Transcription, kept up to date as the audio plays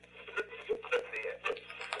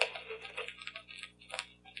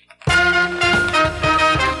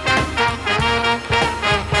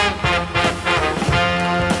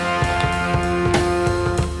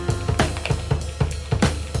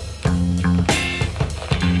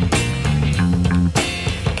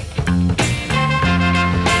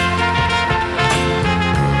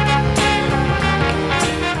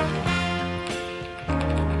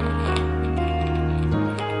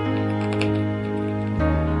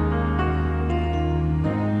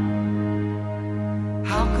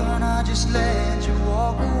just let you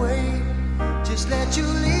walk away, just let you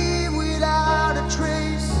leave without a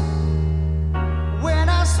trace. When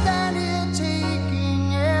I stand here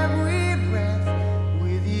taking every breath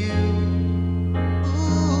with you,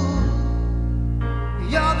 ooh,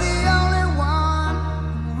 you're the only one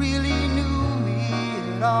who really knew me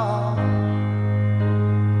at all.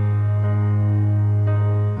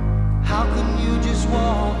 How can you just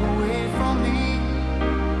walk away from me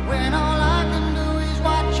when all I can do is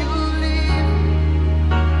watch you leave?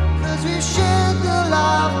 'Cause we shared the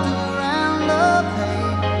laughter and the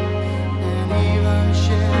pain, and even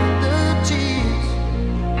shared the tears.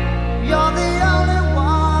 You're the only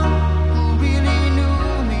one who really knew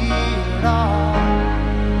me at all.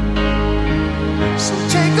 So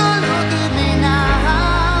take a look at me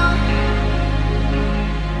now.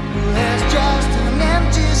 There's just an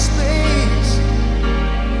empty space,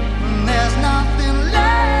 and there's nothing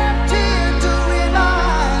left here to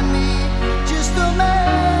remind me, just the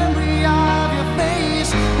memory of your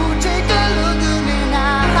face. Oh, take a look at me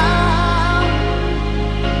now.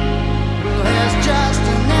 Well, there's just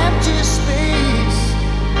an empty space,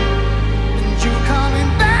 and you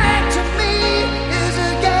coming back to me is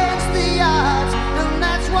against the odds, and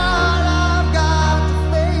that's what I've got to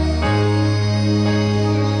face.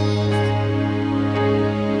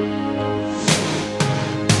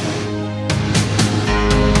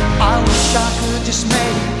 I wish I could just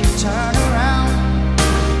make you turn around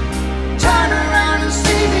and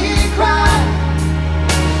see me cry.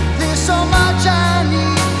 There's so much I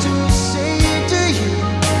need to say to you,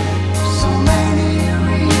 so many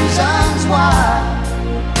reasons why.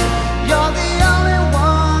 You're the only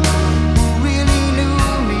one who really knew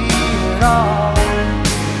me at all.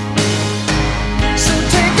 So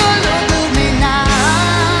take a look at me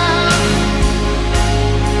now.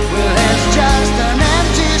 Well, there's just an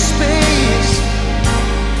empty space,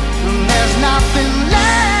 and there's nothing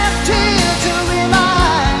left here to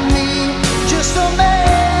remind me, just a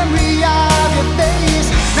memory of your face.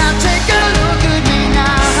 Now take a look at me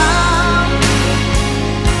now,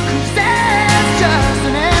 'cause there's just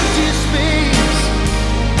an empty space,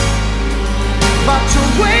 but to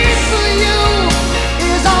wait for you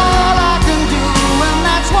is all I can do, and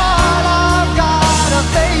that's what I've gotta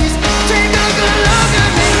face. Take a good look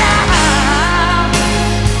at me now,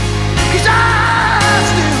 'cause I'll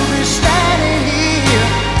still be standing here,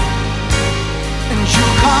 and you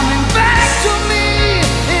coming back to me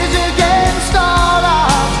is against all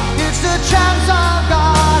odds. It's the chance I've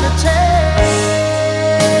gotta take.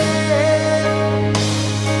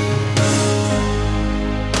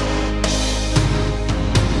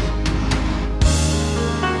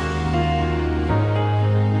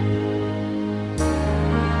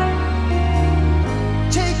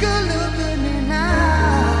 Take a look at me now.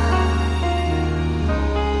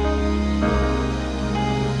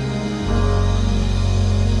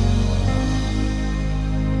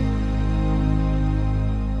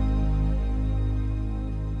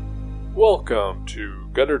 Welcome to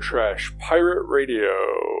Gutter Trash Pirate Radio.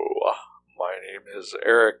 My name is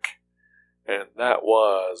Eric, and that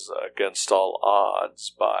was Against All Odds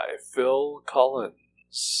by Phil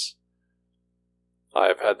Collins.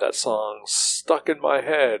 I've had that song stuck in my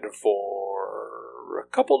head for a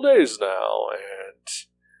couple days now, and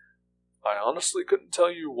I honestly couldn't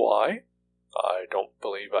tell you why. I don't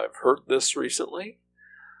believe I've heard this recently.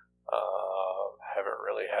 Haven't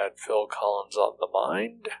really had Phil Collins on the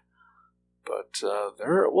mind. But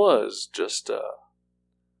there it was, just a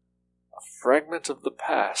fragment of the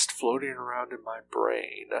past floating around in my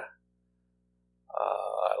brain.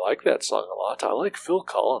 I like that song a lot. I like Phil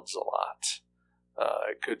Collins a lot.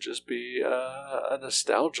 It could just be a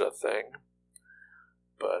nostalgia thing,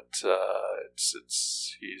 but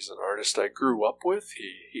he's an artist I grew up with.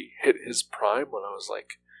 He hit his prime when I was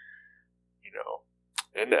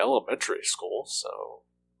in elementary school, so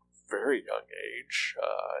very young age.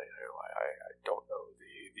 I don't know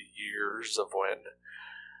the years of when,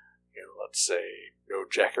 let's say No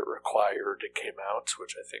Jacket Required came out,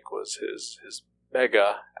 which I think was his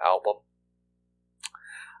mega album.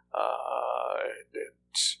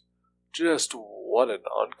 And just what an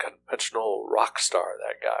unconventional rock star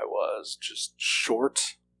that guy was. Just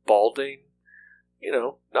short, balding,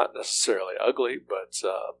 not necessarily ugly, but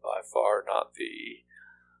by far not the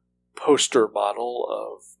poster model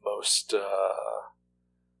of most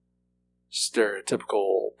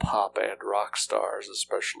stereotypical pop and rock stars,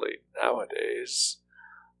 especially nowadays.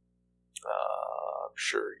 I'm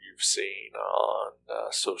sure you've seen on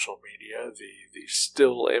social media the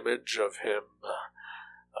still image of him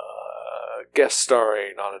guest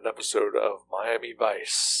starring on an episode of Miami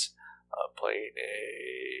Vice, playing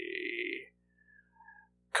a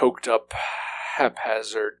coked up,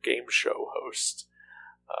 haphazard game show host.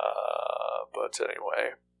 But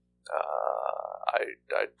anyway,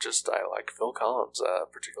 I like Phil Collins,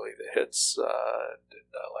 particularly the hits, and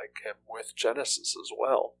I like him with Genesis as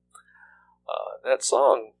well. That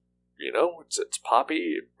song, it's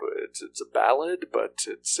poppy, but it's a ballad, but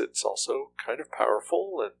it's also kind of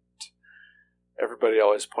powerful, and everybody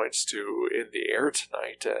always points to In the Air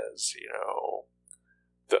Tonight as,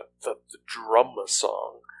 the drum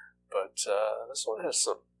song, but this one has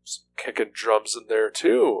some kicking drums in there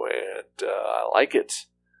too, and I like it.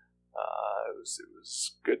 It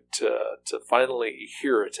was good to finally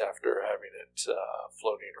hear it after having it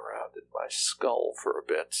floating around in my skull for a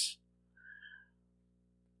bit.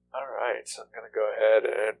 Alright, so I'm going to go ahead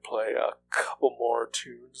and play a couple more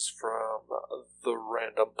tunes from the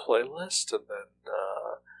random playlist, and then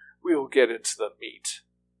we will get into the meat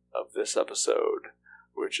of this episode,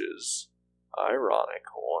 which is ironic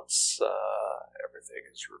once everything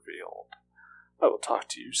is revealed. I will talk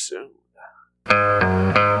to you soon.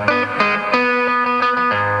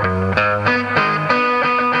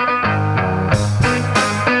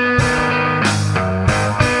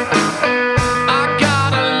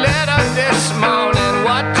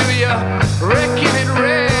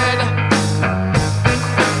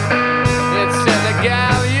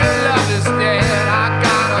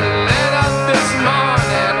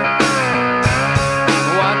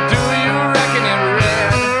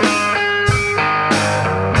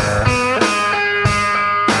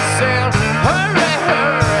 Sail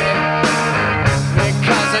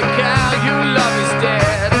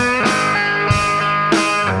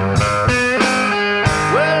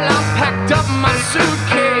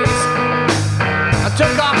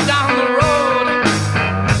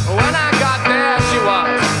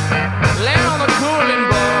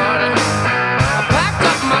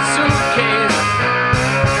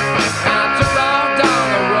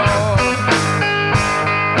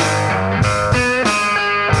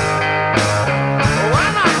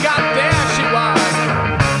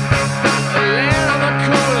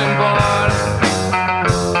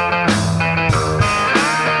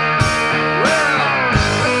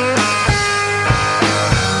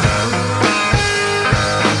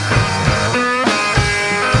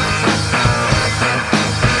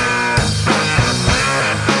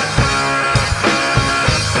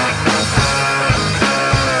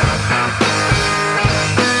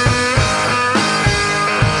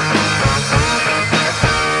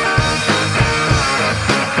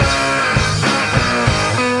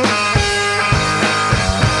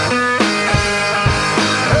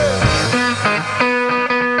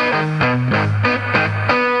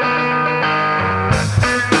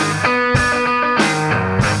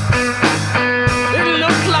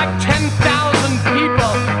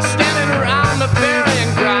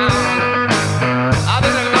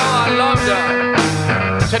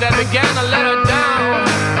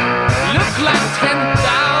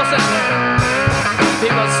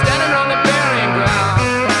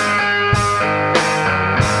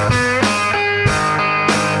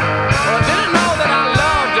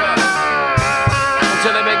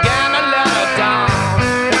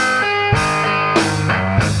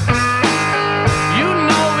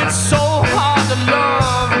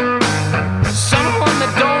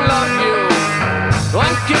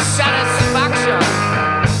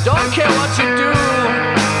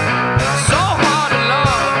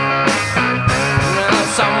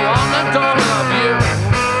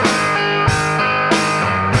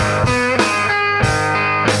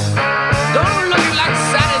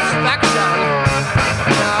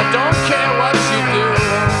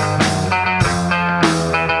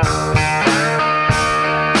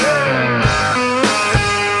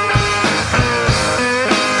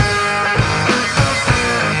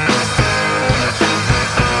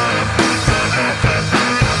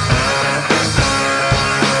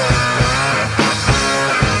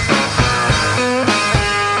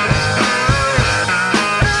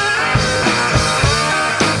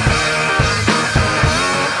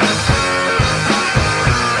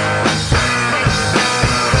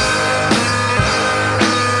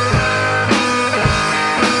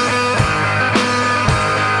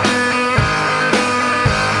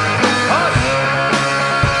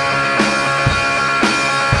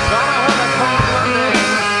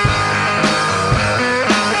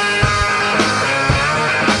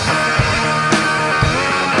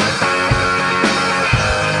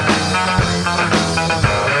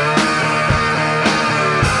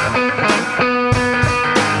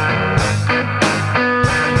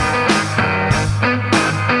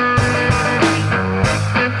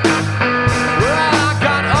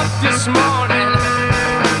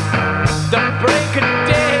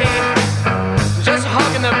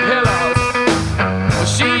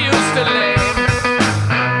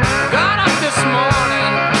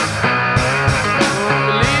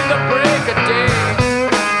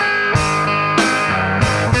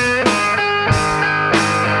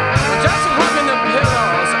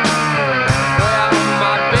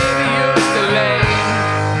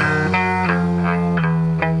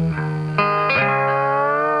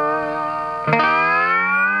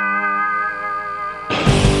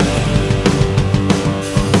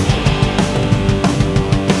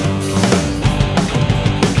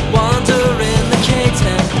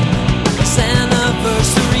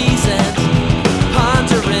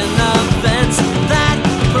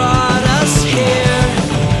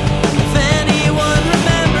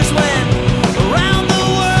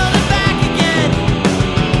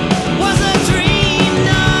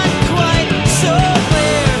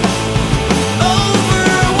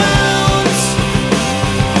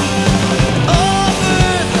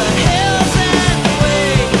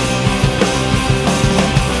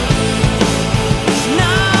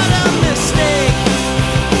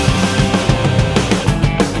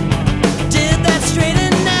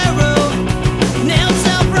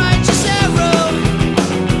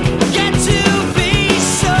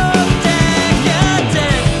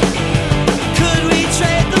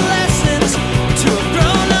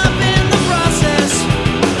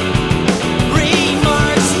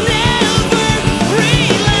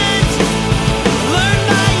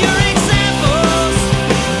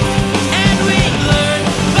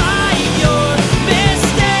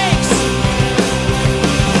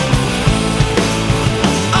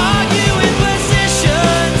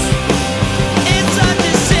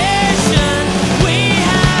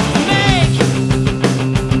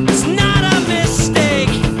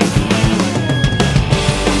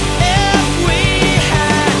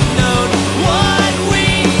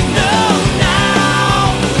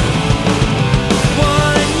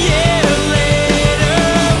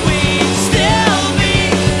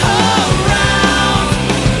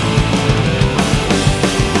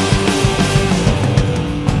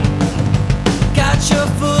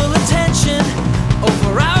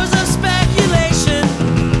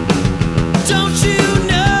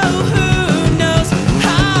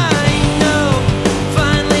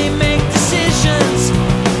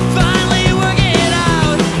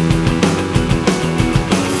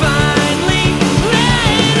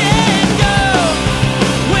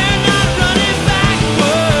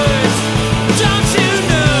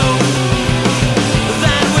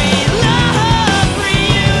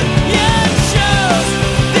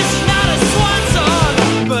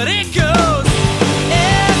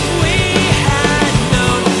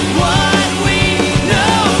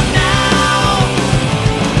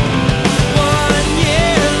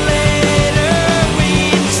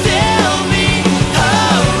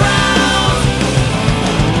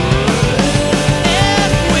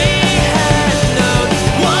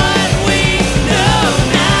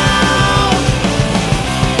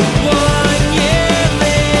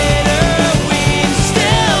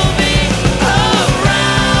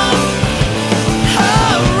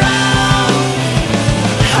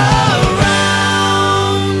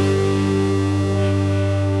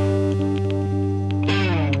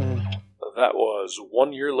was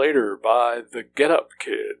 1 year later by the Get Up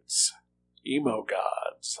Kids. Emo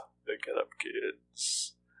Gods, the Get Up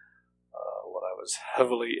Kids. When I was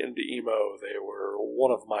heavily into emo, they were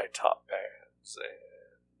one of my top bands, and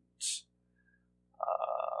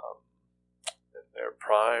in their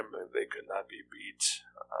prime, they could not be beat.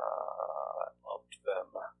 I loved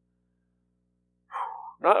them.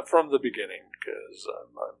 Not from the beginning, because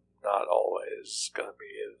I'm not always going to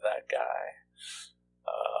be that guy.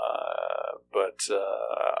 But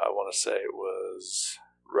I want to say it was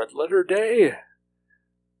Red Letter Day,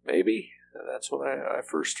 maybe. That's when I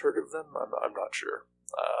first heard of them. I'm not sure.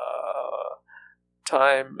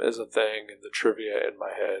 Time is a thing, and the trivia in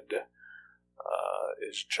my head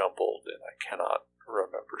is jumbled, and I cannot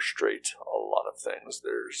remember straight a lot of things.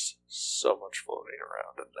 There's so much floating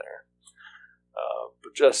around in there.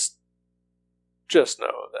 But just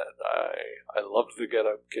know that I loved the Get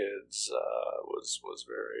Up Kids. Was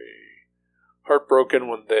very heartbroken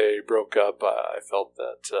when they broke up. I felt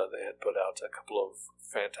that they had put out a couple of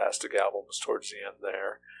fantastic albums towards the end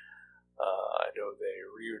there. I know they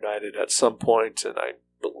reunited at some point, and I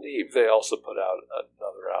believe they also put out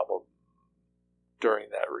another album during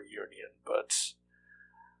that reunion, but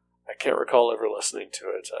I can't recall ever listening to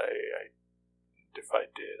it. If I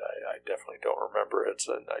did, I definitely don't remember it,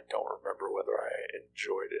 and I don't remember whether I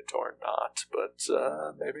enjoyed it or not, but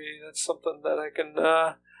maybe that's something that I can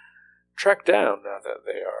track down now that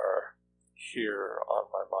they are here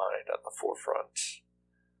on my mind at the forefront.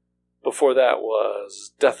 Before that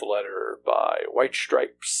was Death Letter by White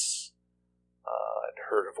Stripes. I'd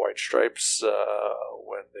heard of White Stripes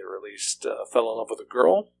when they released Fell in Love with a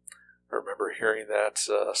Girl. I remember hearing that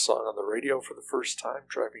song on the radio for the first time,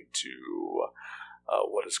 driving to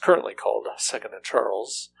what is currently called 2nd and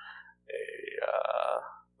Charles.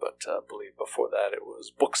 But I believe before that it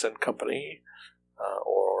was Books and Company,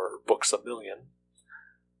 or Books a Million.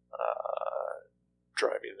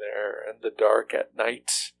 Driving there in the dark at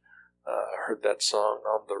night, heard that song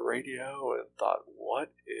on the radio and thought,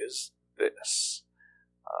 what is this?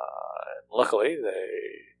 And luckily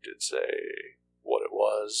they did say what it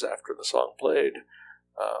was after the song played,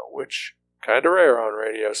 which kind of rare on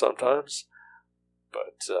radio sometimes.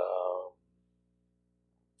 But,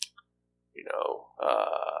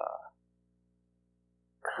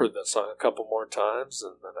 heard that song a couple more times,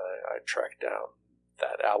 and then I tracked down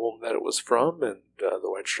that album that it was from, and the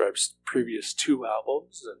White Stripes' previous 2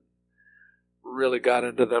 albums, and really got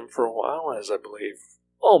into them for a while, as I believe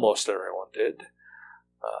almost everyone did.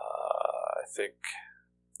 I think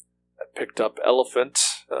I picked up Elephant,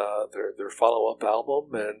 their follow-up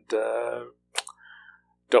album, and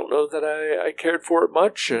don't know that I cared for it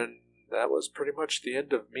much, and that was pretty much the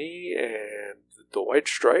end of me and the White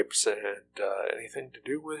Stripes and anything to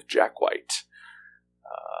do with Jack White.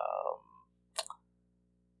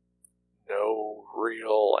 No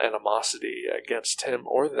real animosity against him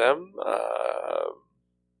or them.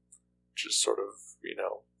 Just sort of,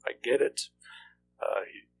 I get it.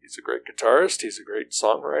 He's a great guitarist. He's a great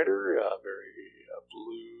songwriter. Very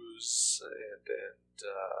blues and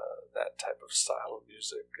that type of style of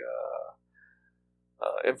music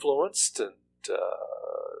influenced, and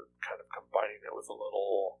kind of combining it with a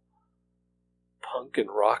little punk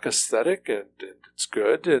and rock aesthetic, and it's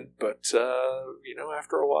good. But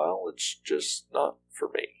after a while, it's just not for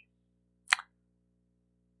me.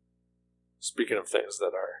 Speaking of things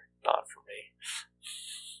that are not for me,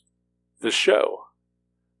 this show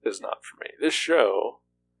is not for me. This show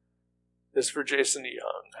is for Jason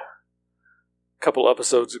Young. A couple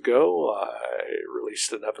episodes ago, I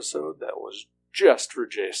released an episode that was just for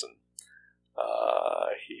Jason.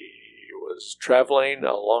 He was traveling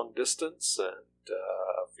a long distance and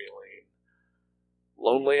feeling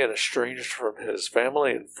lonely and estranged from his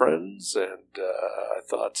family and friends, and I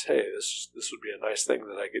thought, hey, this would be a nice thing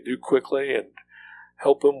that I could do quickly and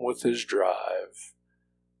help him with his drive.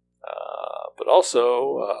 But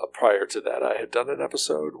also, prior to that, I had done an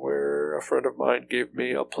episode where a friend of mine gave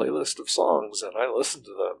me a playlist of songs, and I listened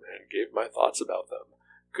to them and gave my thoughts about them,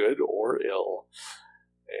 good or ill.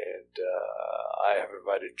 And I have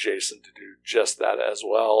invited Jason to do just that as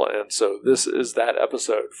well, and so this is that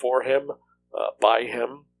episode for him, by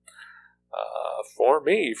him, for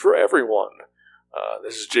me, for everyone.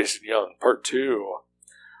 This is Jason Young, Part 2,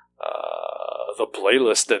 the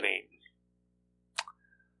playlisting.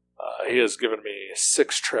 He has given me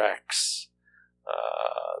 6 tracks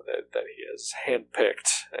that he has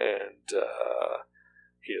handpicked, and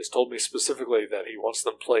he has told me specifically that he wants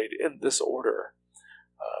them played in this order,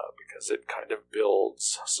 because it kind of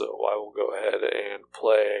builds. So I will go ahead and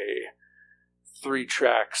play 3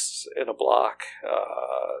 tracks in a block,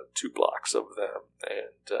 2 blocks of them,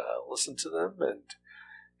 and listen to them and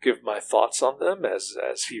give my thoughts on them as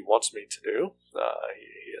he wants me to do.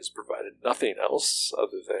 He has provided nothing else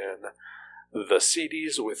other than the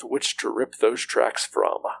CDs with which to rip those tracks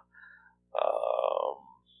from.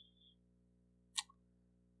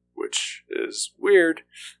 Which is weird,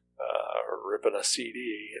 ripping a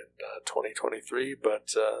CD in 2023,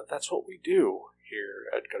 but that's what we do here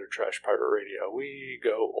at Gutter Trash Pirate Radio. We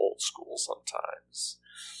go old school sometimes.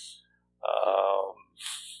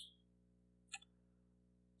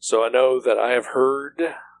 So I know that I have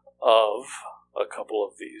heard of a couple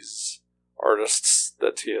of these artists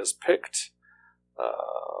that he has picked.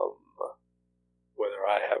 Whether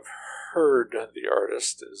I have heard the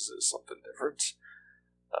artist is something different.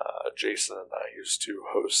 Jason and I used to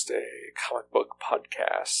host a comic book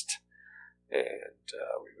podcast, and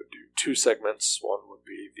we would do 2 segments. One would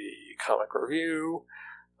be the comic review.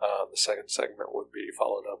 The second segment would be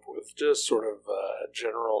followed up with just sort of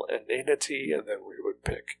general inanity, and then we would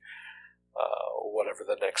pick whatever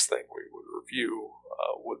the next thing we would review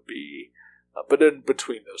would be. But in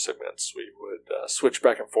between those segments, we would switch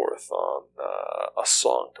back and forth on a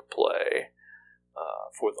song to play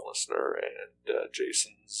for the listener, and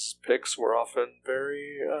Jason's picks were often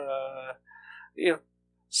very,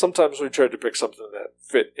 sometimes we tried to pick something that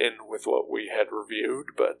fit in with what we had reviewed,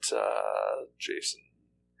 but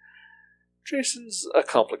Jason's a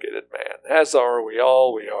complicated man, as are we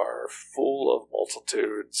all. We are full of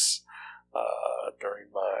multitudes.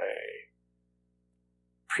 During my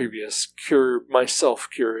previous my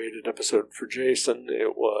self-curated episode for Jason,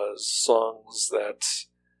 it was songs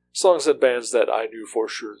and bands that I knew for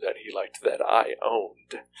sure that he liked that I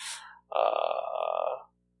owned.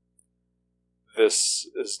 This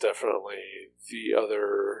is definitely the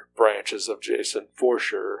other branches of Jason for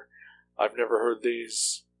sure. I've never heard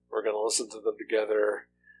these. We're going to listen to them together.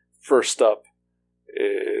 First up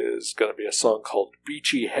is going to be a song called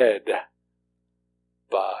Beachy Head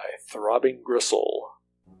by Throbbing Gristle.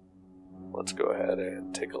 Let's go ahead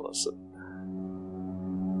and take a listen.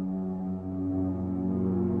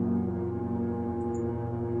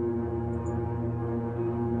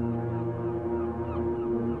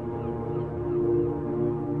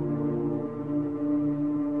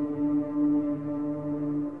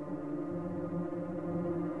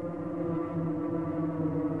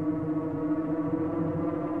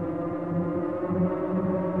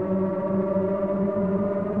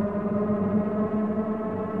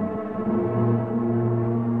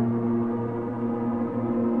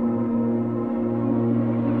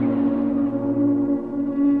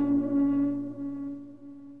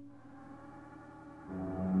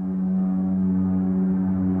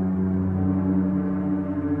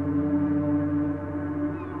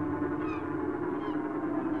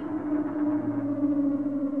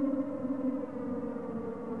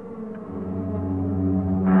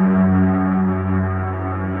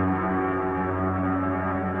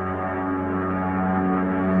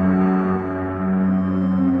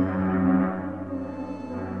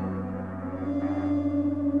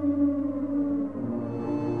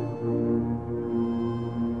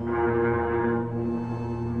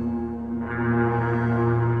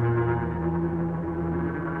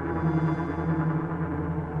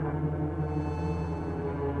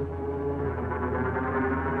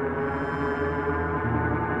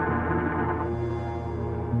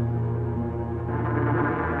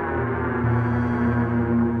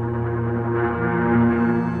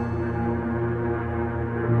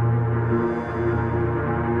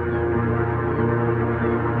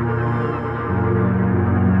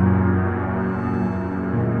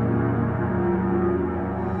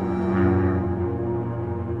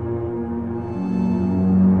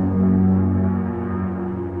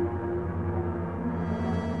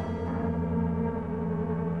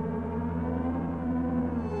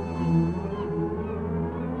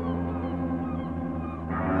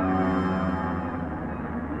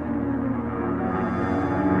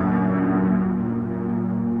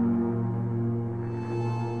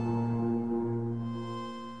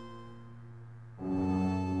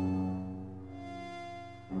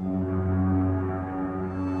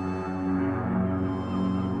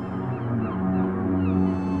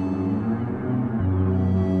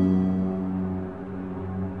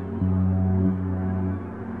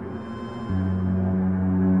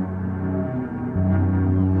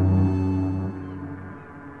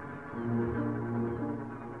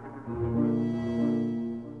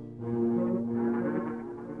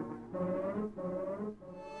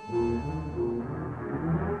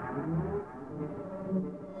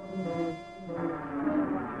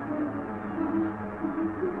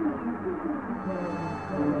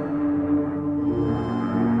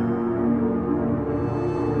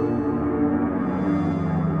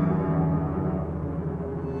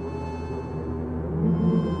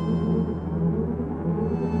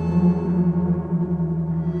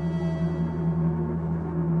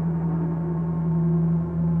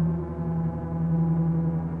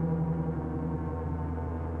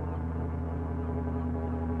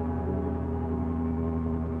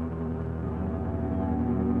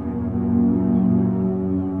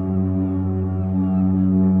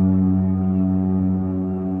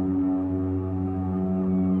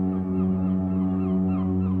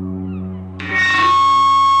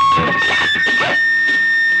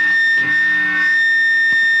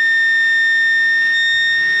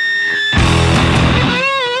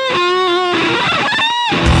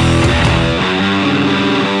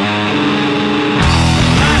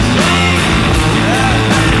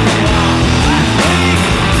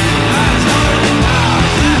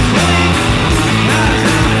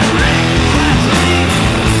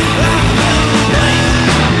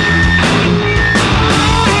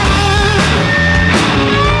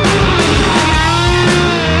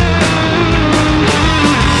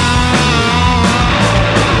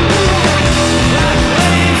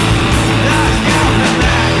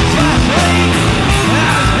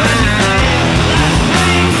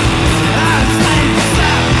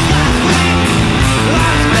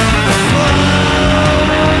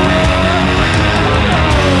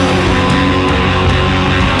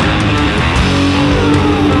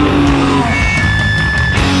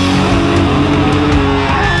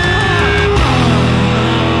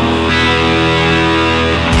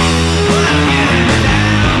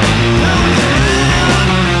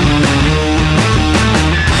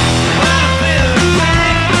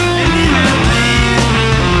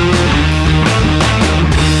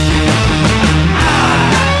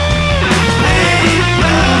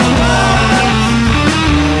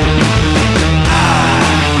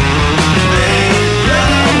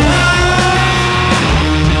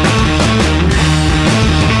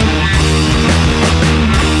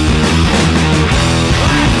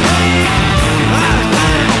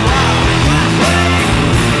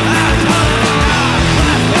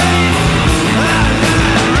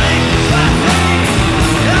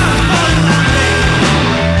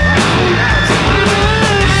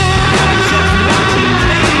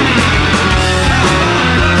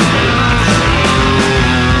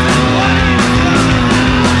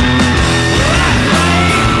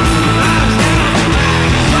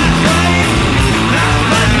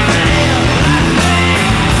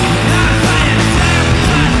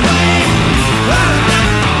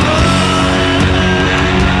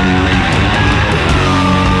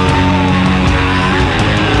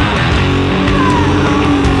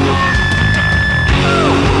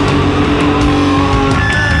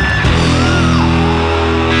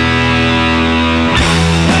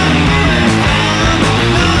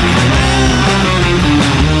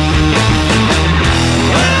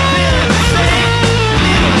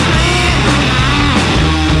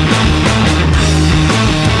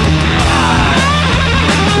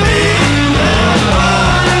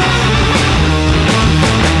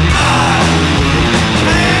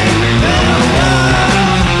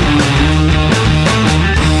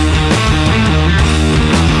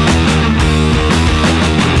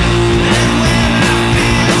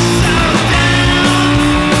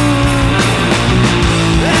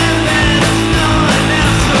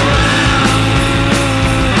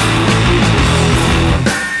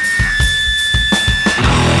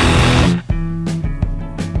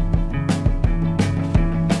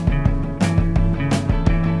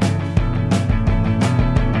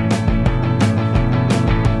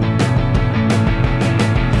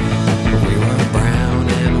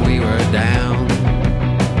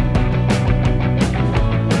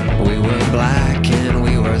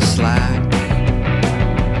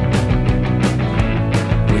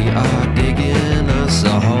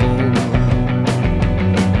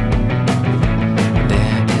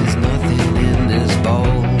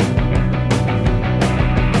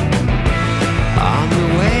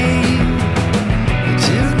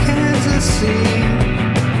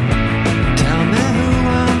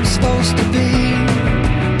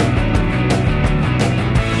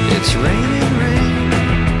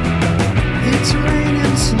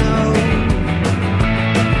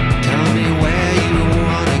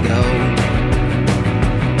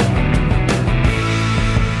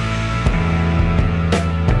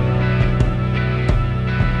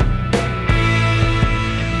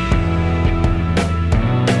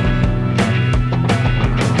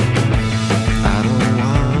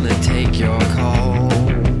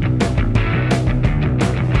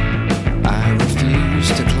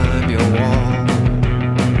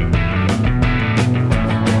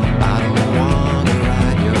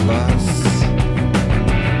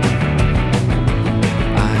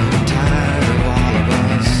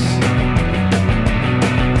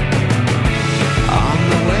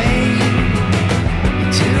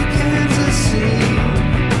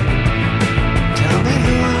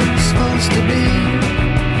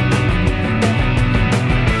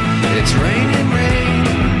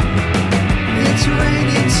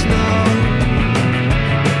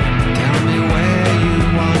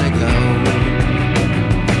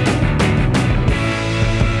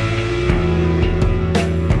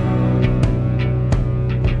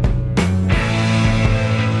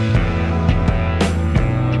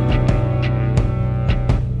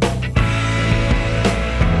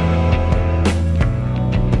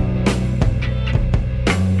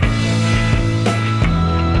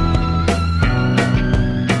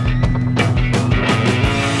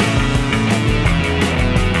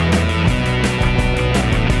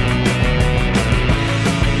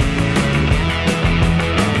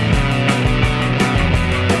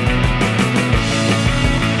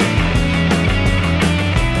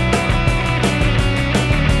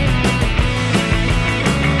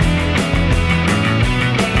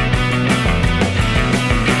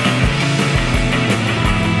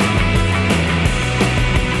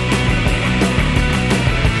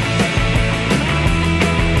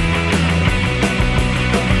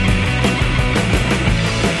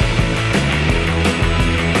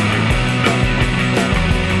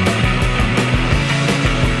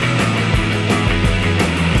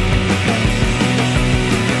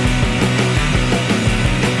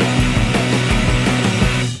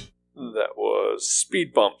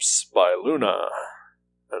 Speed Bumps by Luna.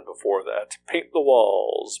 And before that, Paint the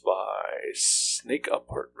Walls by Snake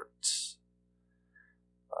Apartment.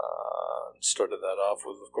 Started that off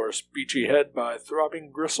with, of course, Beachy Head by Throbbing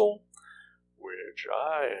Gristle, which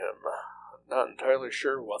I am not entirely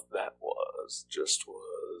sure what that was. Just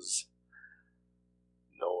was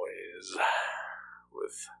noise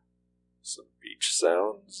with some beach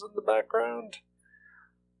sounds in the background.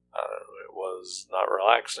 It was not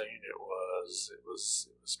relaxing. It was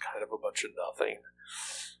kind of a bunch of nothing.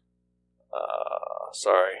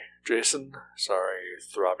 Sorry, Jason. Sorry,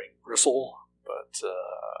 Throbbing Gristle. But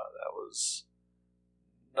that was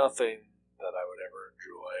nothing that I would ever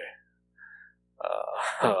enjoy.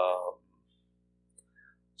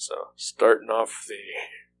 So, starting off the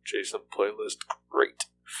Jason playlist, great.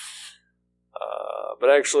 But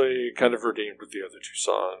actually kind of redeemed with the other two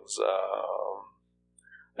songs.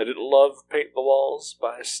 I didn't love Paint the Walls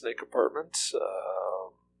by Snake Apartment,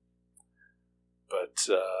 but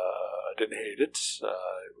I didn't hate it.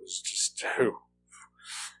 It was just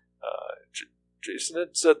Jason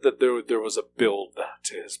had said that there was a build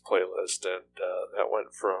to his playlist, and that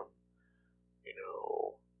went from,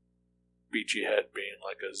 Beachy Head being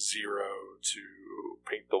like a 0 to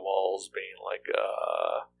Paint the Walls being like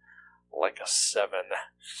a 7,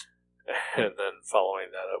 and then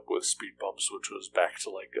following that up with Speed Bumps, which was back to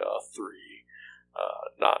like a 3.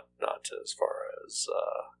 Not as far as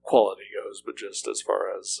quality goes, but just as far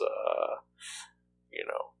as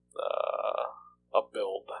a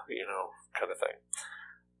build, kind of thing.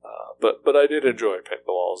 But I did enjoy Paint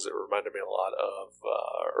the Walls. It reminded me a lot of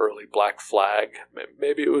early Black Flag.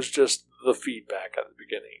 Maybe it was just the feedback at the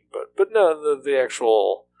beginning, but no, the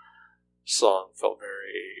actual song felt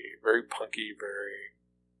very, very punky, very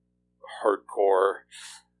hardcore,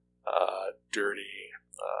 dirty,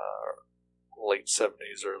 late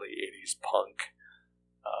 70s, early 80s punk.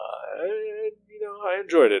 I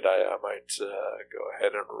enjoyed it. I might go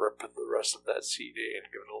ahead and rip the rest of that CD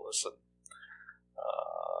and give it a listen.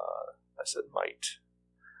 I said might.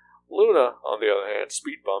 Luna, on the other hand,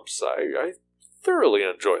 Speed Bumps, I thoroughly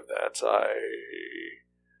enjoyed that.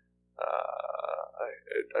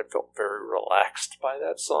 I felt very relaxed by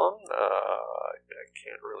that song. I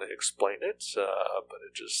can't really explain it, but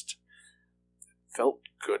it just felt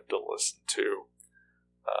good to listen to.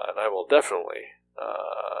 And I will definitely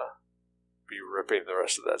be ripping the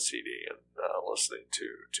rest of that CD and listening to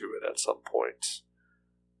it at some point.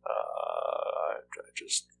 I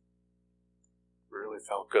just really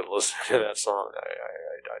felt good listening to that song.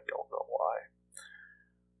 I don't know why.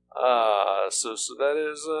 So that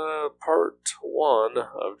is part 1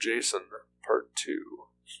 of Jason. Part 2.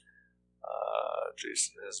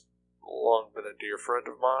 Jason has long been a dear friend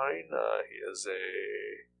of mine. He is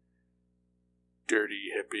a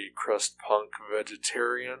dirty hippie crust punk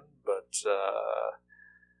vegetarian, but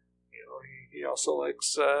he also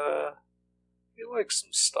likes some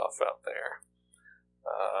stuff out there.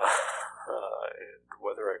 And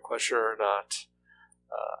whether I question it or not,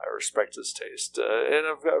 I respect his taste, and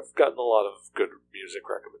I've gotten a lot of good music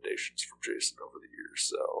recommendations from Jason over the years,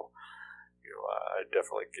 so I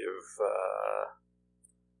definitely give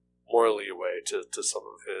more leeway to some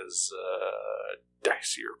of his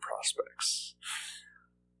dicier prospects.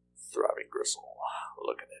 Throbbing Gristle,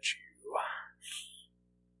 looking at you.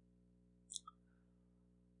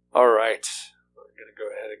 Alright, we're going to go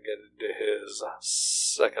ahead and get into his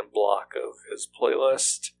second block of his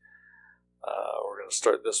playlist. We're going to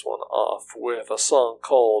start this one off with a song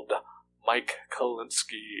called Mike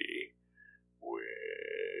Kalinsky,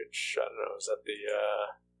 which, I don't know, is that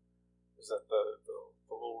the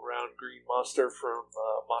little round green monster from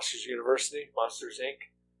Monsters University, Monsters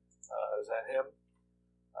Inc.? Is that him?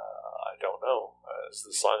 I don't know. Is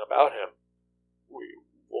the song about him?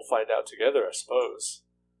 We'll find out together, I suppose.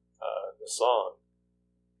 The song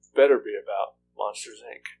better be about Monsters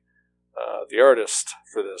Inc. The artist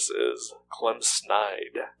for this is Clem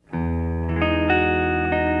Snide.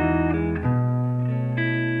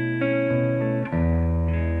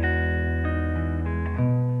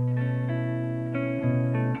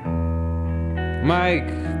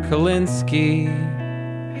 Mike Kalinsky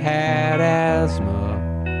had asthma.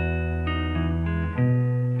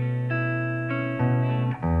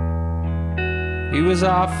 He was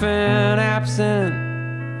often absent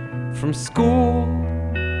from school.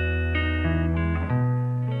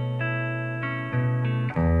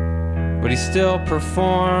 But he still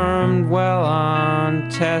performed well on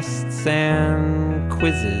tests and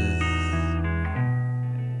quizzes.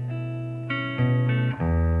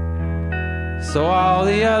 So all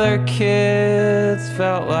the other kids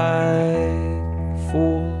felt like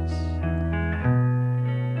fools.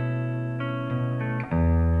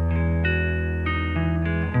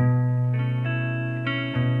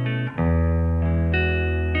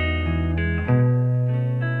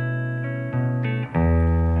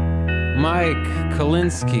 Mike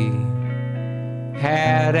Kalinsky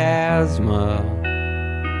had asthma.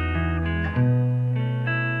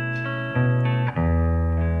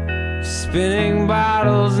 Spinning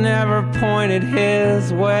bottles never pointed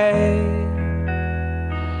his way.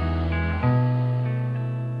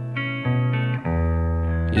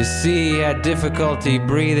 You see, he had difficulty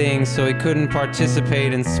breathing, so he couldn't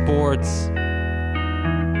participate in sports.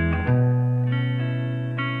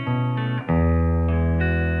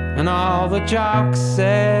 And all the jocks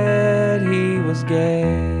said he was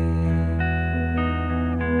gay.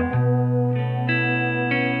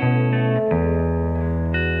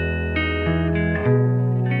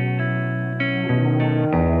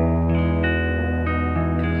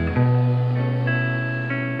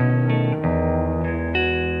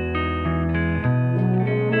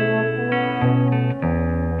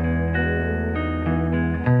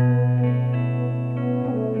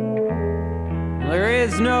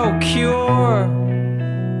 No cure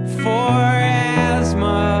for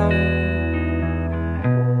asthma.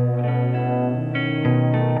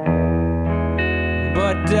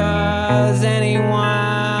 But does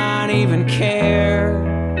anyone even care?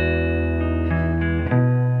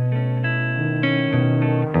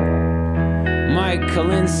 Mike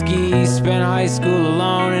Kalinsky spent high school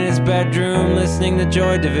alone in his bedroom listening to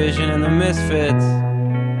Joy Division and the Misfits.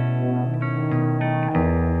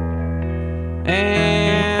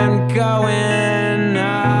 And going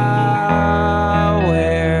nowhere.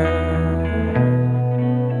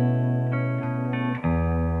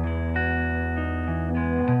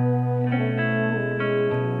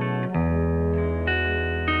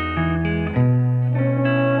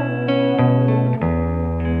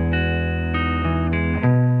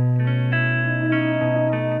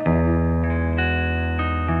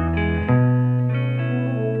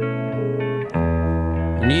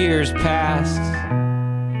 And years passed.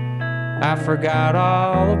 I forgot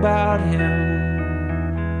all about him.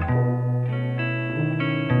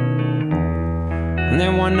 And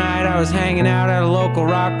then one night I was hanging out at a local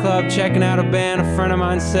rock club, checking out a band a friend of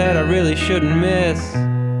mine said I really shouldn't miss.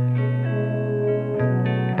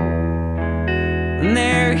 And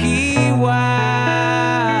there he was,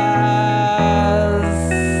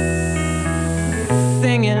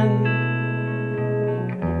 singing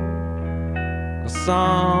a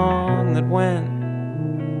song that went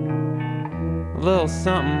a little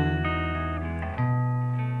something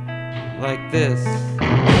like this.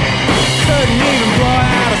 Couldn't even blow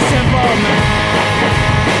out a simple man.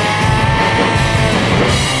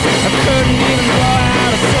 I couldn't even blow out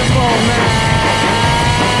a simple man.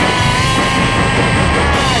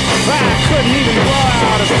 I couldn't even blow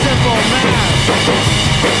out a simple man.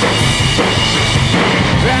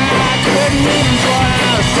 I couldn't even blow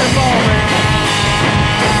out a simple man.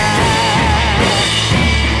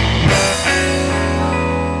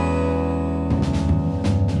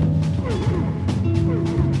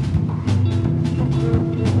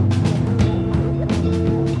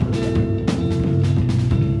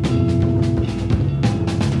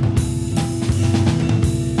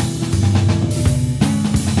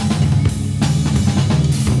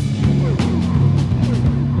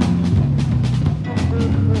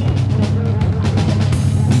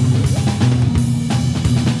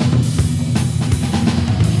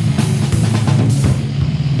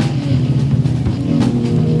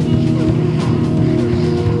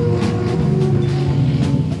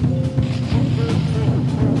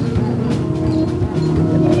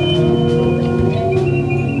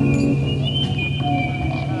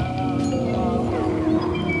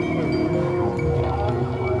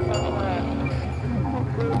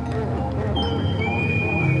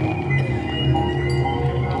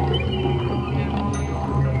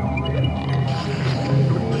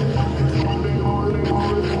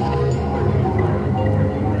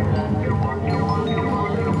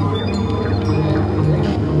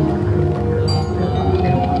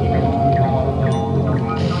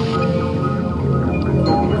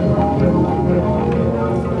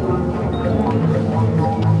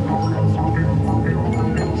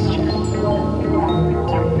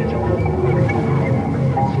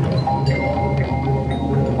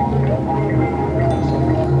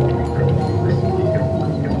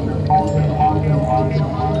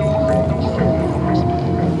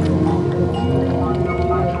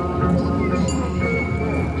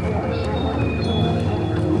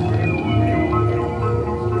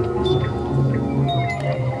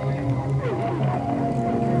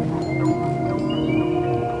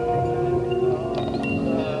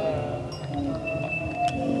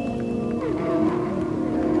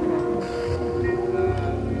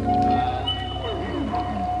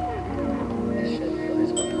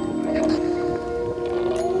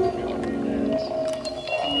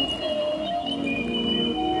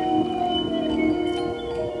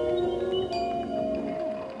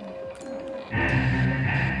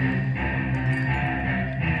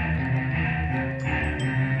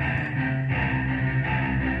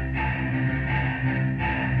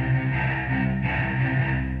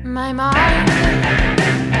 My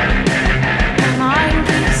mind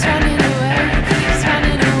keeps running away, keeps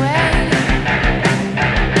running away.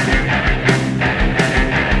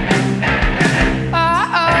 Oh,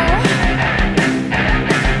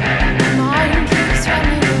 my mind keeps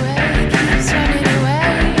running away, keeps running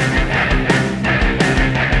away.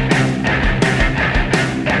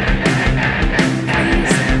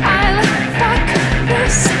 Please, I'll fuck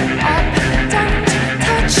this up, don't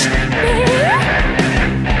touch me.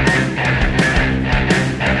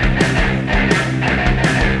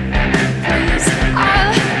 Please,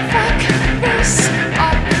 I'll fuck this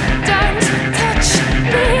up, don't touch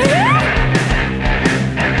me.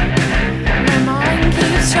 My mind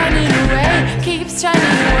keeps running away, keeps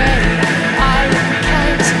running away. I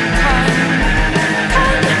can't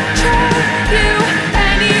control you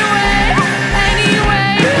anyway,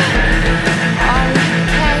 anyway. I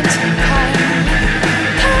can't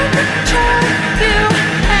control you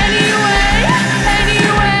anyway,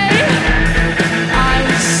 anyway. I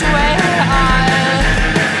swear I'll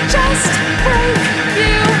just break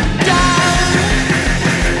you down,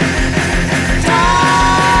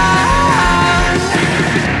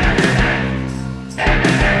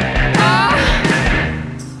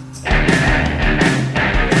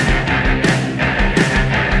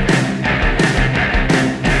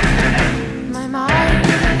 my mind,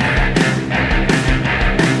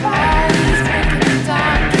 body's breaking me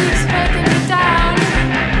down, keeps breaking me down.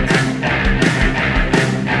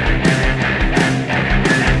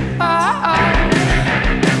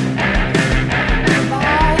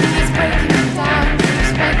 Body's breaking me down,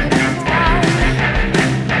 keeps breaking me down.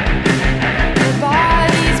 The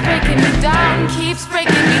body's breaking me down, keeps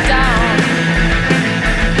breaking me down.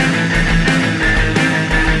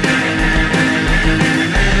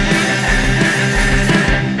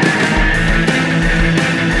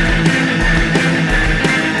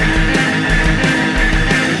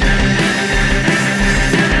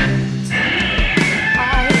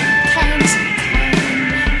 I can't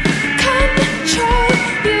control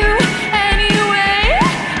you anyway,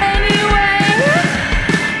 anyway.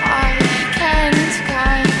 I can't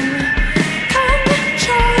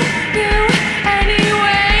control you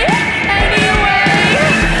anyway, anyway.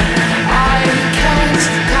 I can't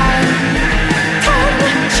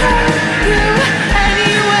control you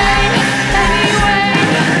anyway, anyway.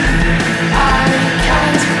 I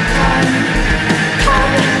can't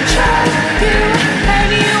control you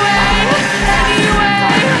anyway, anyway.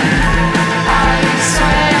 I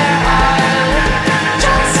swear I'll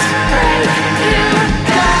just break you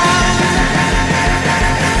down,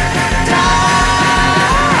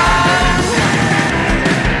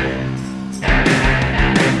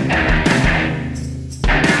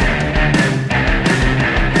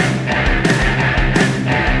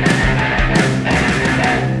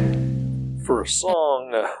 For a song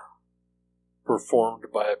performed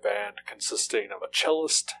by a band consisting of a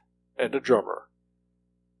cellist and a drummer.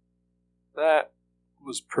 That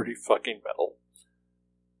was pretty fucking metal.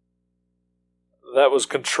 That was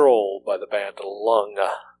Control by the band Lung,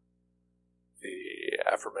 the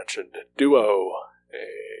aforementioned duo,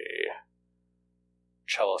 a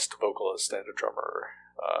cellist, vocalist, and a drummer.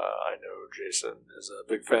 I know Jason is a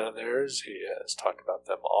big fan of theirs. He has talked about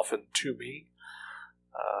them often to me.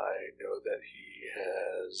 I know that he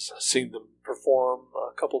has seen them perform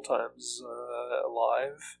a couple times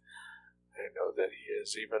live. I know that he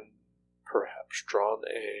has even perhaps drawn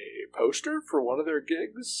a poster for one of their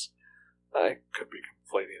gigs. I could be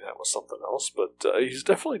conflating that with something else, but he's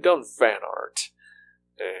definitely done fan art.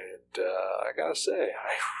 And I gotta say,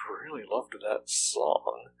 I really loved that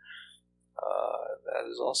song. That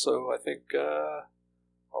is also, I think,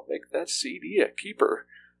 I'll make that CD a keeper.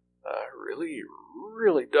 I really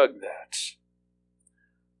dug that.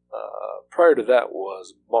 Prior to that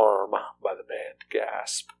was Marm by the band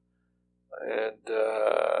Gasp. And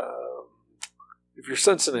if you're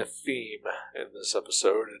sensing a theme in this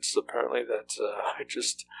episode, it's apparently that I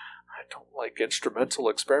don't like instrumental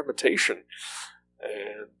experimentation.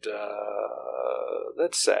 And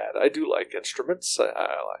that's sad. I do like instruments.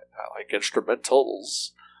 I like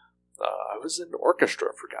instrumentals. I was in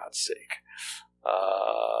orchestra, for God's sake.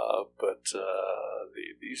 But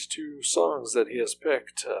these two songs that he has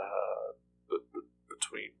picked,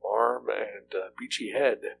 between Marm and Beachy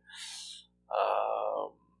Head,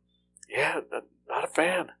 not a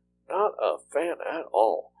fan. Not a fan at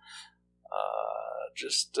all.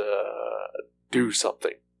 Just do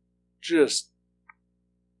something. Just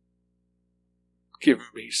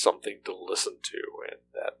give me something to listen to, and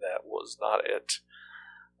that was not it.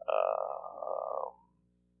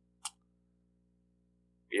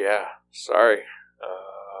 Sorry.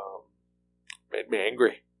 made me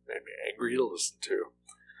angry to listen to,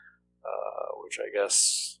 which I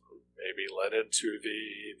guess maybe led into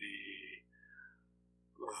the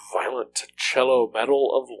violent cello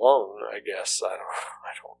metal of Lung, I guess. I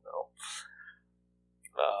don't know.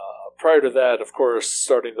 Prior to that, of course,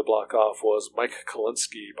 starting the block off was Mike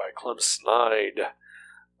Kalinsky by Clem Snide.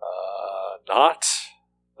 Not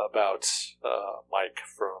about Mike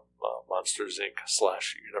from Monsters, Inc. /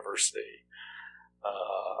 University.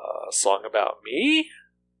 A song about me?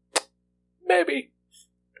 Maybe.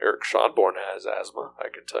 Eric Schonborn has asthma, I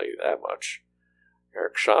can tell you that much.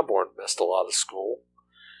 Eric Schonborn missed a lot of school.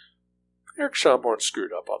 Eric Schonborn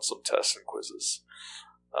screwed up on some tests and quizzes.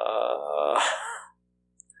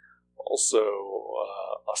 Also,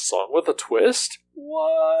 a song with a twist?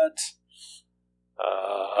 What?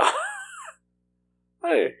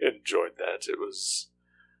 I enjoyed that. It was...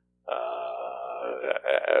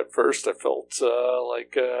 at first I felt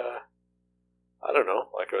like... I don't know,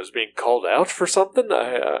 like I was being called out for something?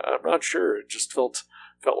 I'm not sure. It just felt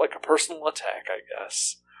like a personal attack, I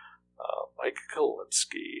guess. Mike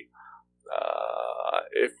Kalinsky.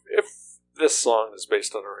 If this song is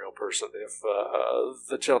based on a real person, if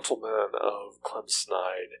the gentleman of Clem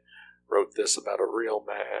Snide wrote this about a real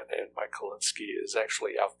man and Mike Kalinsky is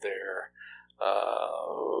actually out there,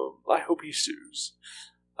 I hope he sues.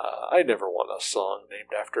 I never want a song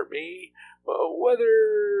named after me,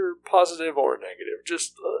 whether positive or negative.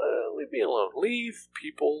 Just leave me alone. Leave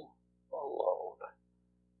people alone.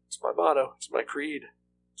 It's my motto. It's my creed.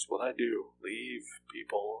 It's what I do. Leave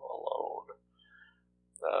people alone.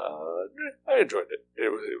 I enjoyed it.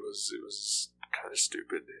 It was kind of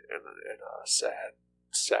stupid in a sad,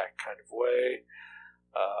 sack kind of way.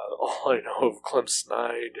 All I know of Clem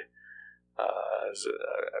Snide is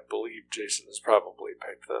I believe Jason has probably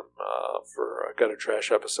picked them for a Gutter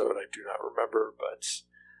Trash episode. I do not remember, but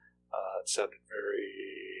it sounded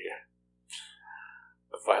very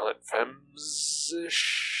Violent Femmes-ish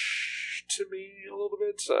to me a little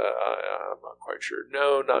bit. I'm not quite sure.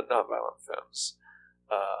 No, not Violent Femmes.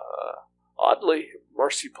 Oddly,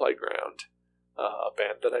 Marcy Playground, a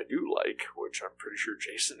band that I do like, which I'm pretty sure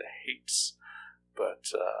Jason hates.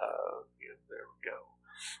 But, there we go.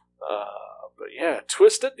 But yeah,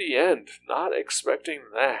 twist at the end. Not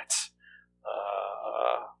expecting that.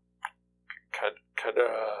 Kind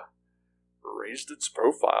of raised its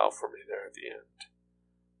profile for me there at the end.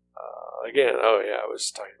 Again, I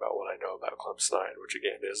was talking about what I know about Clem Snide, which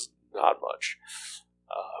again is not much.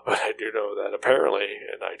 But I do know that apparently,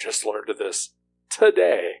 and I just learned of this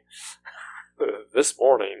today, this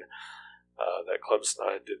morning, that Clem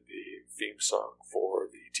Snide did the theme song for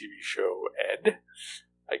the TV show Ed,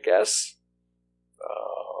 I guess.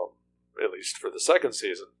 At least for the second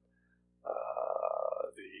season.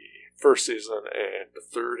 The first season and the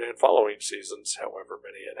third and following seasons, however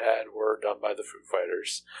many it had, were done by the Foo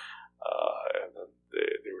Fighters. And then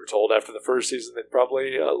they were told after the first season they'd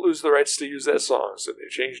probably lose the rights to use that song, so they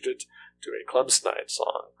changed it to a Clem Snide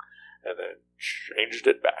song, and then changed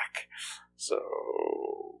it back.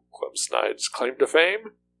 So, Clem Snide's claim to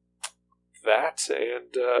fame, that,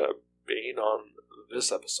 and being on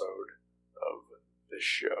this episode of this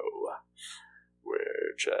show,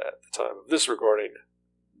 which at the time of this recording,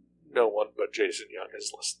 no one but Jason Young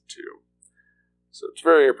has listened to. So it's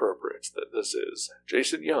very appropriate that this is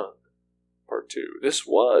Jason Young Part 2. This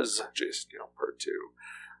was Jason Young Part 2.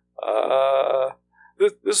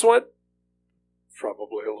 This went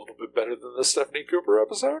probably a little bit better than the Stephanie Cooper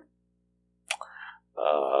episode.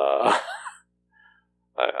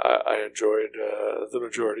 I enjoyed the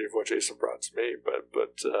majority of what Jason brought to me,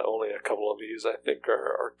 but only a couple of these I think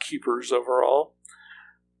are keepers overall.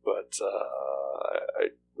 But I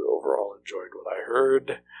overall enjoyed what I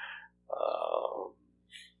heard.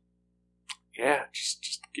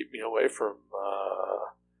 Just keep me away from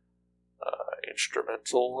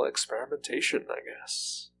instrumental experimentation, I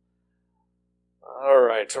guess.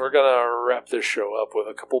 Alright, so we're gonna wrap this show up with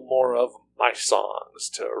a couple more of my songs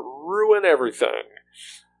to ruin everything.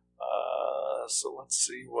 So let's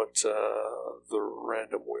see what the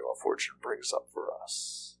random Wheel of Fortune brings up for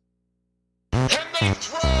us. And they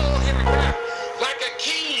throw him back like a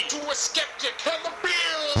key to a skeptic, and the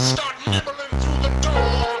bills start nibbling through the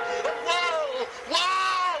door. Whoa,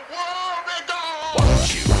 they're gone. Won't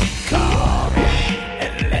you call me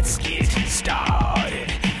and let's get started?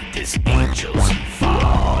 This angel's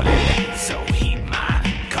falling, so heed my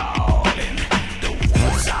calling. The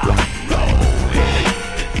woods are rolling,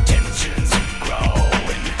 the tension's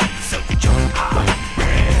growing. So join our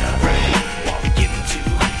brethren, walk into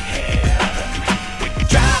heaven. We're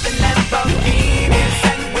driving Lamborghinis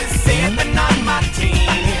and we're sipping on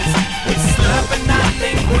martinis. We're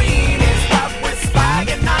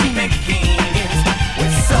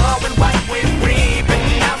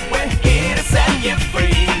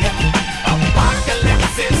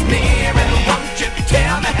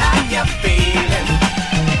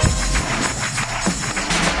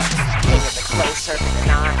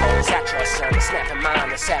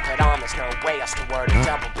just a word of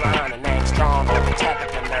double blind. And name's strong, but the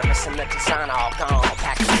tethered and nervous, and the design all gone.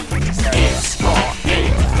 Pack of it's for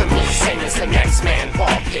me. For me, same as the next man.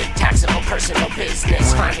 Wall pit, taxable personal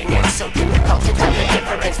business. Finding it so difficult to tell the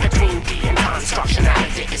difference between D and construction out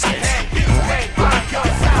of distance.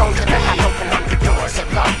 Prone to the half-open 100 doors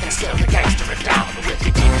of love, and still the gangster of doubt. With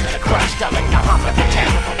your teeth in a crush, telling the hump of the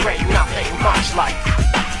terrible great nothing much like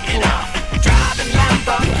enough. Driving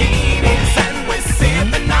Lamborghinis and we're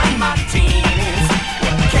sipping on martinis.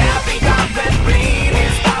 Caviar and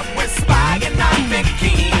blinis, but we're spying on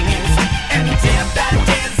bikinis. And if that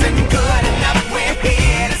isn't good enough, we're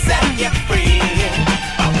here to set you free.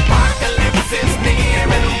 Apocalypse is near,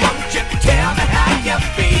 and won't you tell me how you're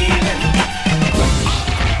feeling?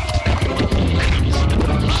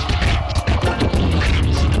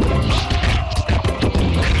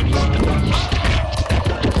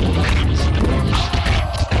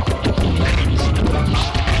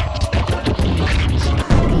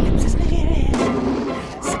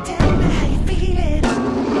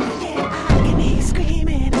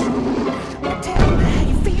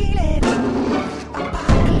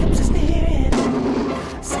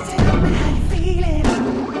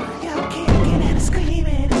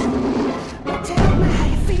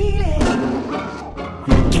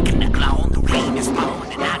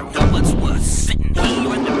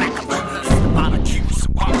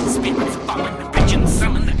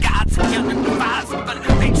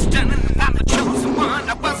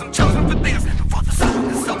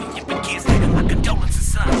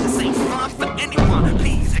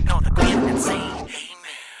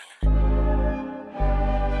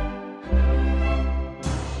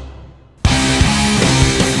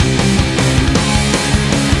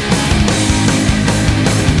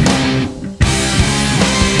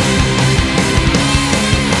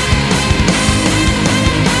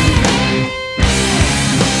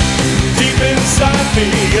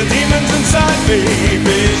 Demons inside me,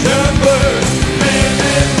 vision blurs.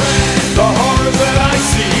 The horrors that I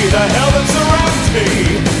see, the hell that surrounds me,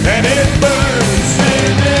 and it burns.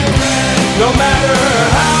 No matter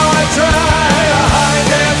how I try to hide,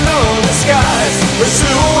 there's no disguise.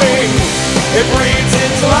 Pursuing, it breathes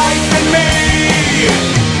its life in me.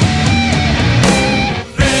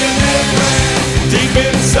 Deep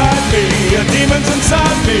inside me, demons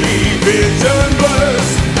inside me, vision blurs.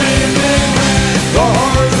 The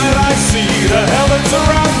horrors that I see, the hell that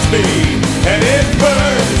surrounds me, and it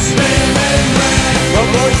burns. The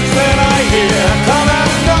voices that I hear come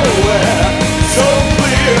out of nowhere, so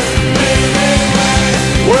clear.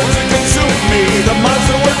 Words that consume me, the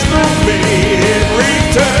monster works through me, it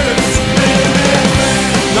returns.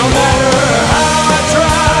 No matter how I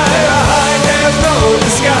try to hide, there's no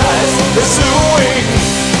disguise. Pursuing,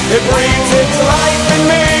 it breathes its life in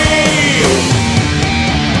me.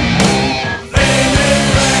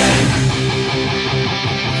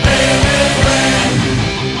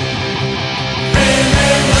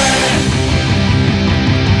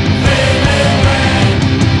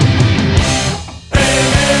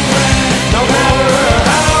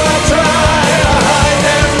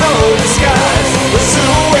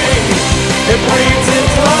 It breathes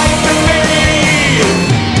its life in me.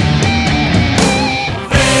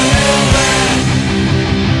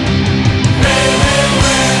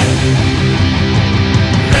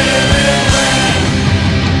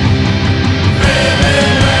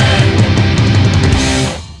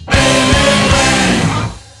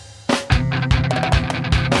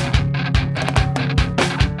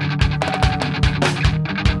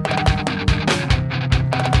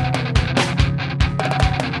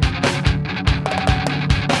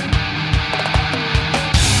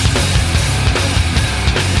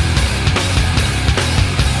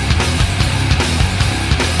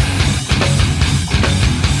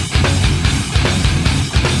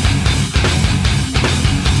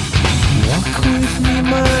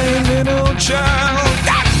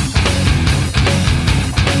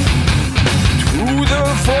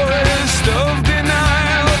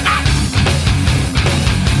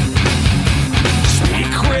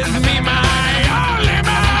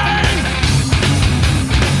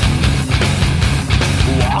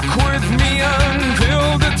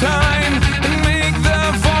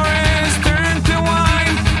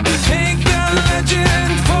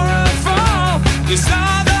 You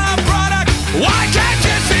saw the product. Why can't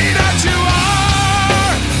you see that you are?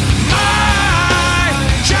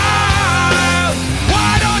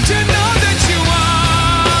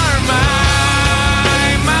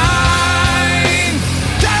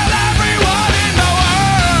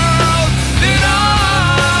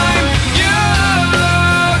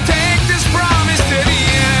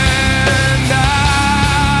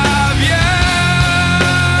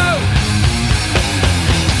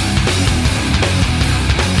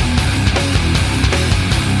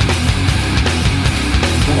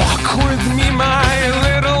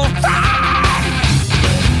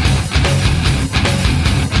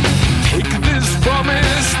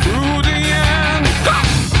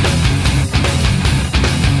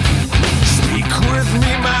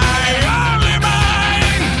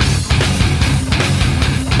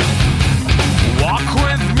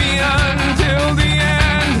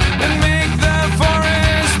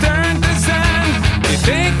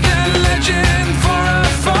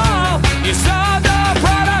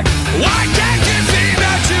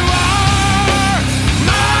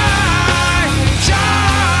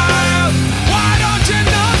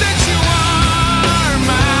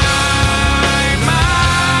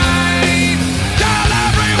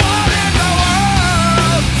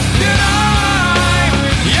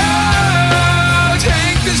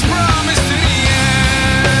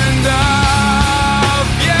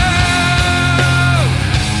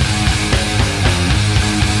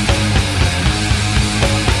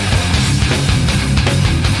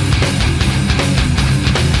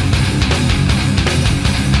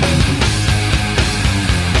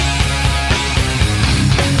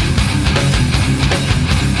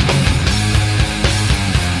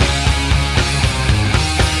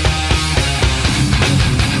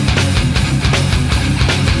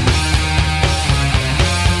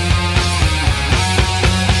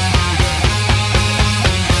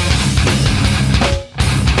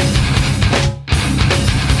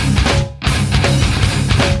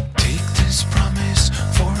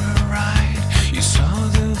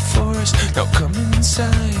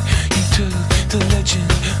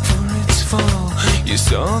 You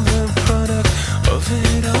saw the product of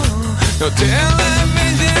it all. No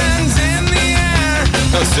televisions in the air,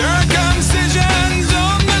 no circumcisions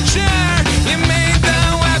on the chair. You made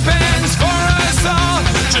the weapons for us all.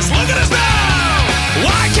 Just look at us now.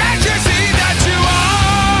 Why can't you see that you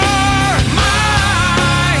are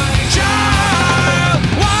my child?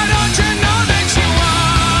 Why don't you know that you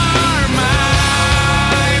are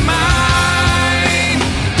mine?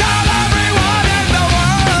 Tell everyone in the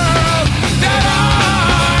world that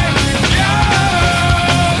you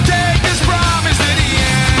take this promise to the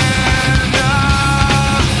end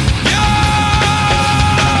of you.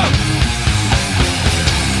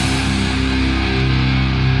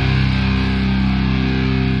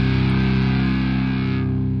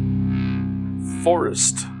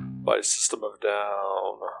 Forest by System of a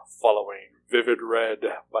Down, following Vivid Red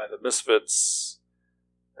by the Misfits,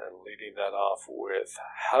 and leading that off with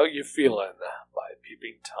How You Feelin' by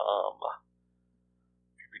Peeping Tom.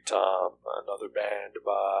 Peeping Tom, another band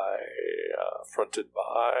fronted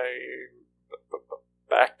by,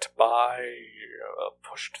 backed by,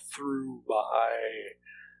 pushed through by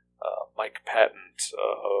Mike Patton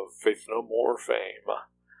of Faith No More fame.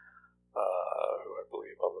 Who I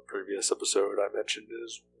believe on the previous episode I mentioned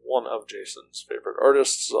is one of Jason's favorite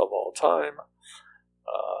artists of all time.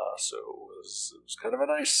 So it was kind of a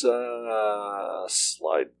nice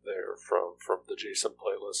slide there from the Jason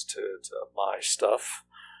playlist to my stuff.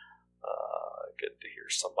 Getting to hear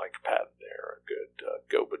some Mike Patton there, a good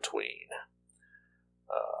go-between.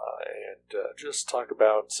 And just talk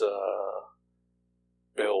about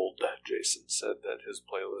build. Jason said that his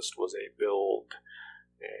playlist was a build.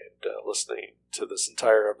 And listening to this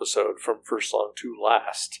entire episode from first song to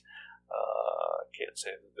last, I can't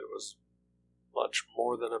say that there was much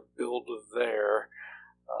more than a build there,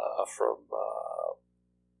 from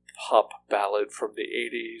pop ballad from the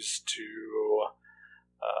 80s to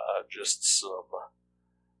just some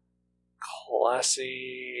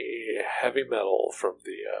classy heavy metal from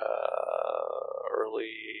the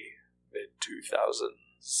early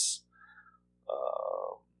mid-2000s.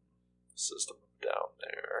 System down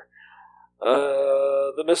there.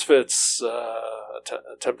 The Misfits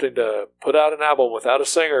attempting to put out an album without a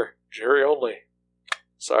singer. Jerry only.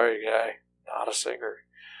 Sorry, guy. Not a singer.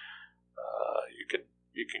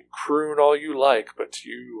 You can croon all you like, but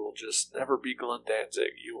you will just never be Glenn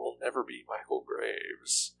Danzig. You will never be Michael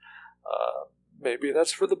Graves. Maybe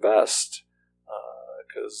that's for the best,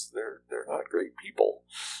 because they're not great people.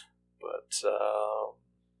 But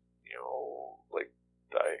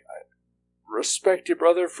I respect you,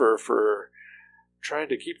 brother, for trying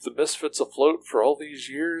to keep the Misfits afloat for all these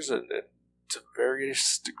years and to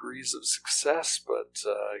various degrees of success, but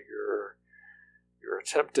your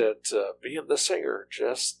attempt at being the singer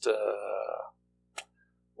just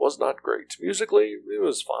was not great. Musically, it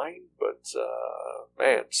was fine, but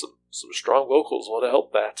man, some strong vocals would have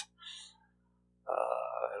helped that.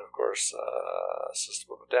 And of course,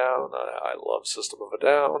 System of a Down. I love System of a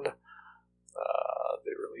Down.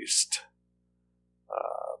 They released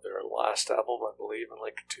their last album, I believe, in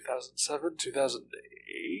like 2007,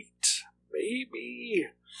 2008, maybe,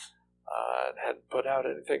 and hadn't put out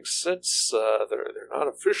anything since. They're not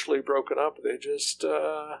officially broken up. They just,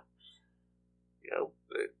 they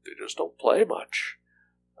just don't play much.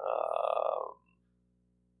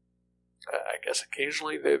 I guess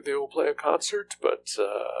occasionally they will play a concert, but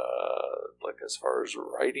like as far as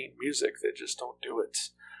writing music, they just don't do it.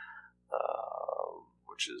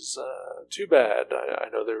 Which is too bad. I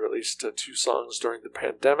know they released 2 songs during the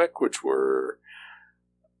pandemic, which were,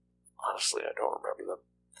 honestly, I don't remember them.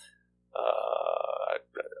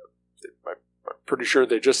 I'm pretty sure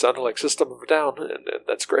they just sounded like System of a Down, and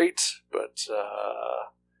that's great, but,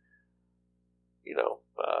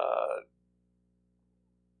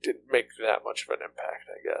 didn't make that much of an impact,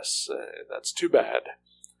 I guess, and that's too bad.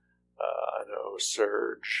 I know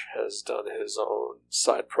Serge has done his own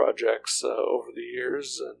side projects over the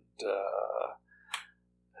years, and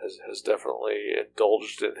has definitely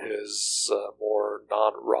indulged in his more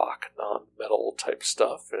non-rock, non-metal type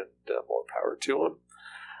stuff, and more power to him.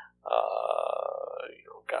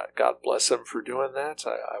 God bless him for doing that.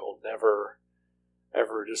 I will never,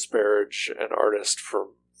 ever disparage an artist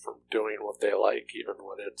from doing what they like, even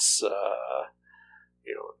when it's not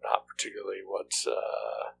particularly what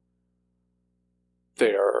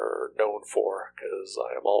they are known for, because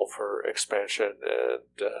I am all for expansion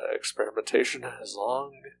and experimentation as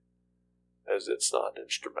long as it's not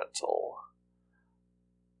instrumental.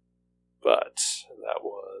 But that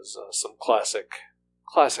was some classic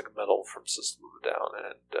metal from System of a Down,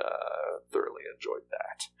 and thoroughly enjoyed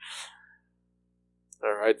that.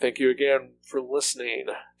 Alright, thank you again for listening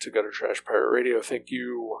to Gutter Trash Pirate Radio. Thank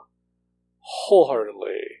you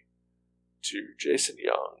wholeheartedly to Jason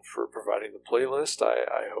Young for providing the playlist.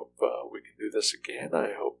 I hope we can do this again.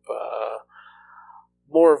 I hope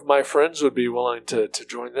more of my friends would be willing to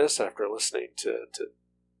join this after listening to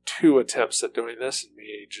 2 attempts at doing this and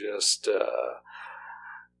me just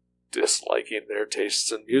disliking their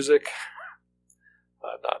tastes in music.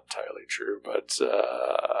 Not entirely true, but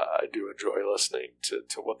I do enjoy listening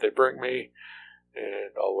to what they bring me,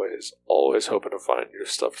 and always hoping to find new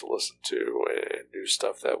stuff to listen to and new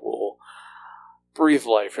stuff that will breathe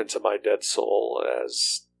life into my dead soul,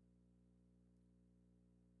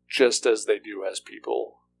 just as they do as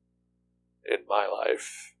people in my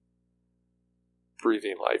life,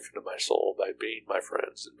 breathing life into my soul by being my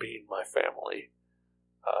friends and being my family,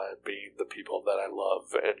 and being the people that I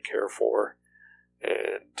love and care for,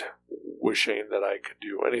 and wishing that I could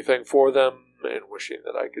do anything for them, and wishing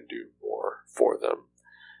that I could do more for them.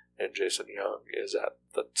 And Jason Young is at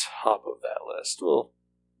the top of that list. Well,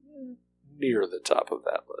 near the top of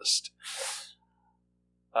that list.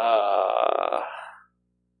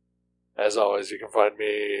 As always, you can find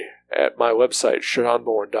me at my website,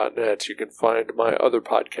 SeanBourne.net. You can find my other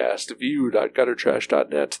podcast,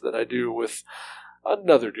 view.guttertrash.net, that I do with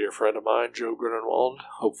another dear friend of mine, Joe Grunenwald,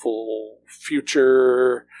 hopeful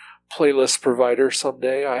future playlist provider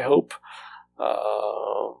someday, I hope.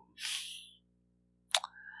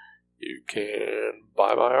 You can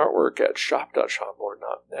buy my artwork at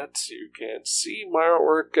shop.seanbourne.net. You can see my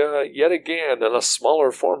artwork yet again in a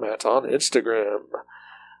smaller format on Instagram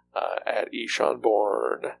at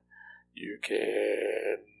eSeanBourne. You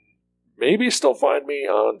can maybe still find me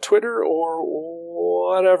on Twitter or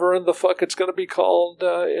whatever in the fuck it's going to be called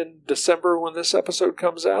in December when this episode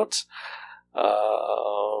comes out.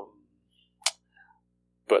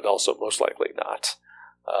 But also most likely not.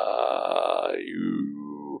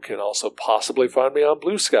 You can also possibly find me on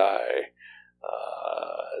Blue Sky,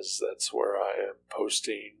 as that's where I am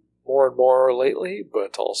posting more and more lately,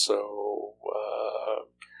 but also,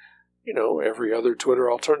 every other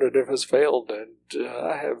Twitter alternative has failed, and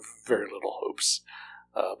I have very little hopes.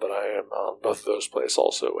 But I am on both of those places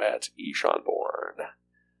also at eSeanBourne.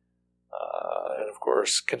 And of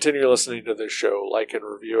course, continue listening to this show, like and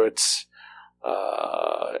review it.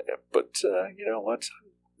 But you know what?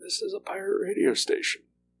 This is a pirate radio station.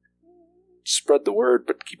 Spread the word,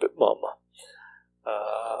 but keep it mum.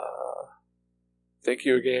 Thank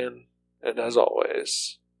you again, and as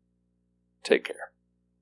always, take care.